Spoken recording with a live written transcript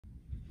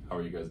How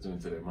are you guys doing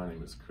today? My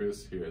name is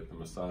Chris here at the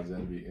Massage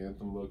Envy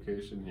Anthem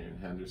location here in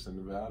Henderson,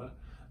 Nevada.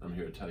 I'm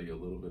here to tell you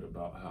a little bit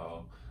about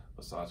how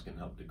massage can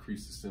help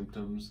decrease the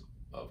symptoms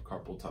of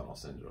carpal tunnel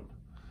syndrome.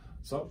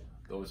 So,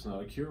 though it's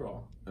not a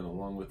cure-all, and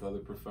along with other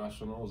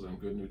professionals and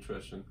good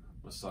nutrition,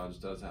 massage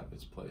does have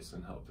its place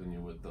in helping you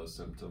with those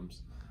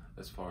symptoms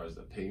as far as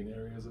the pain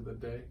areas of the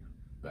day,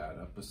 bad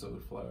episode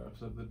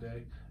flare-ups of the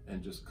day,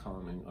 and just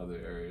calming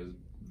other areas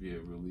via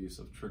release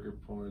of trigger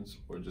points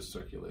or just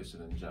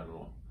circulation in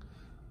general.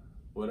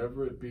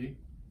 Whatever it be,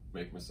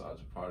 make massage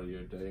a part of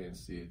your day and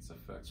see its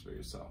effects for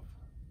yourself.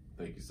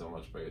 Thank you so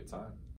much for your time.